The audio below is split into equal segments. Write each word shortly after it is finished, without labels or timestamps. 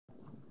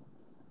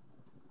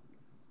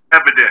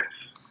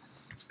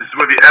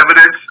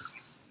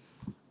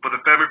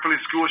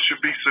school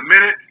should be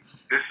submitted.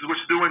 This is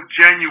what's due in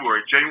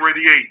January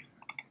the 8th.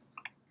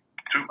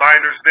 2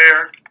 binders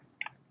there.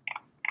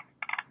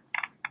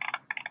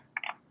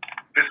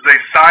 This is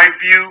a side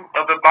view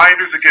of the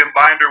binders. Again,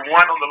 binder 1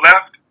 on the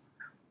left,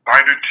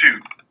 binder 2.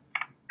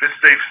 This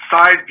is a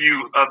side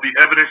view of the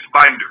evidence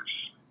binders.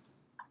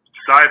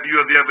 Side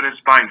view of the evidence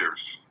binders.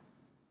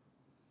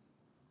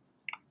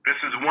 This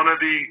is one of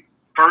the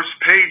first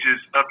pages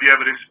of the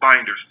evidence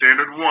binder,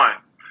 Standard 1,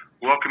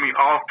 welcoming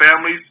all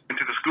families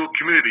into the school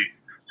community.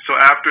 So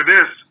after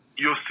this,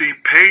 you'll see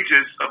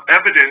pages of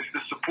evidence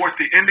that support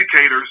the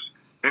indicators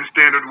in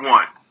Standard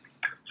 1.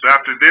 So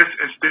after this,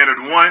 in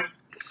Standard 1,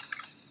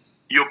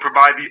 you'll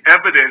provide the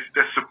evidence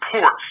that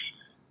supports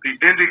the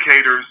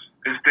indicators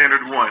in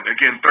Standard 1.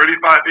 Again,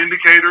 35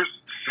 indicators,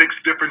 6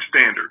 different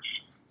standards.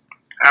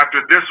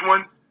 After this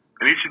one,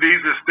 and each of these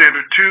is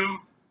Standard 2,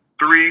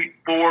 3,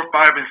 4,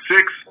 5, and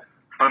 6.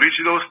 On each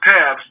of those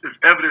tabs is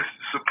evidence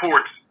that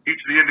supports each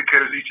of the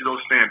indicators, each of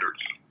those standards.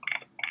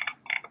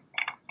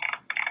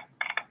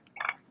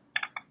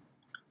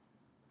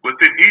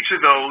 Within each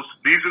of those,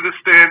 these are the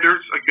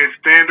standards. Again,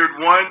 Standard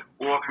 1,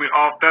 welcoming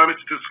all families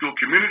to the school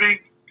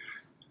community.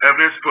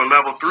 Evidence for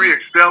Level 3,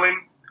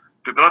 excelling,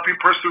 developing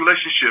personal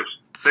relationships.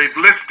 They've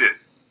listed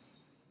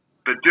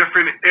the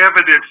different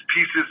evidence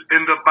pieces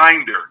in the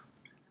binder.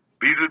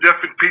 These are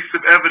different pieces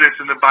of evidence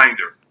in the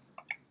binder.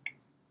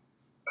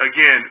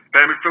 Again,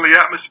 family-friendly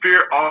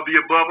atmosphere, all of the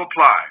above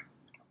apply.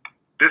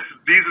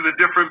 These are the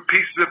different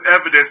pieces of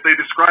evidence. They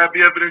describe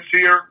the evidence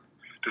here,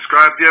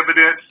 describe the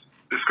evidence,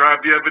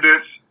 describe the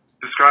evidence,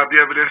 describe the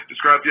evidence,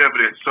 describe the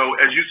evidence. So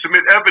as you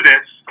submit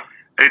evidence,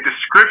 a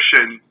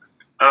description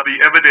of the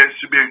evidence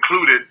should be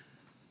included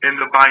in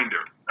the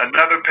binder.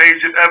 Another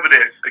page of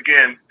evidence.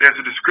 Again, there's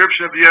a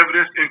description of the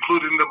evidence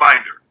included in the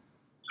binder.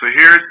 So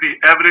here's the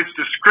evidence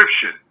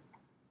description.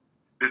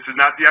 This is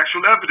not the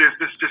actual evidence.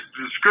 This is just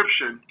the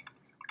description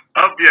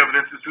of the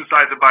evidence that's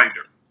inside the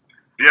binder.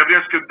 The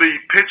evidence could be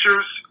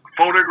pictures,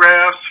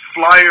 photographs,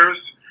 flyers,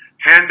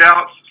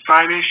 handouts,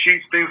 sign-in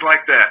sheets, things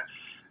like that.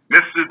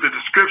 This is the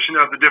description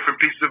of the different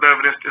pieces of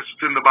evidence that's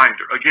in the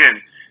binder.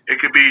 Again, it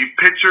could be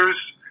pictures,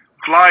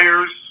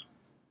 flyers,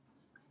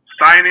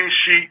 sign-in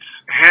sheets,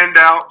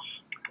 handouts,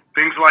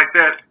 things like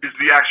that is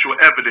the actual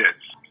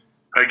evidence.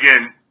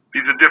 Again,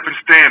 these are different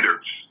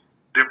standards.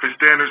 Different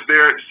standards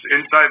there. It's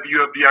inside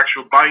view of the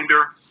actual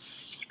binder.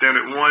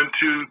 Standard 1,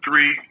 2,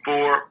 3,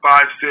 4,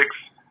 5, 6.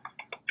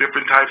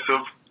 Different types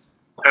of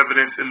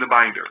evidence in the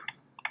binder.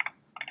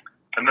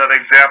 Another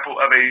example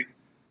of a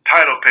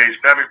title page,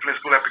 Family Friendly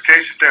School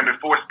Application, Standard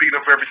 4, speed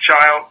up for every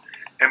child.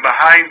 And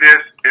behind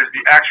this is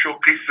the actual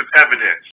piece of evidence.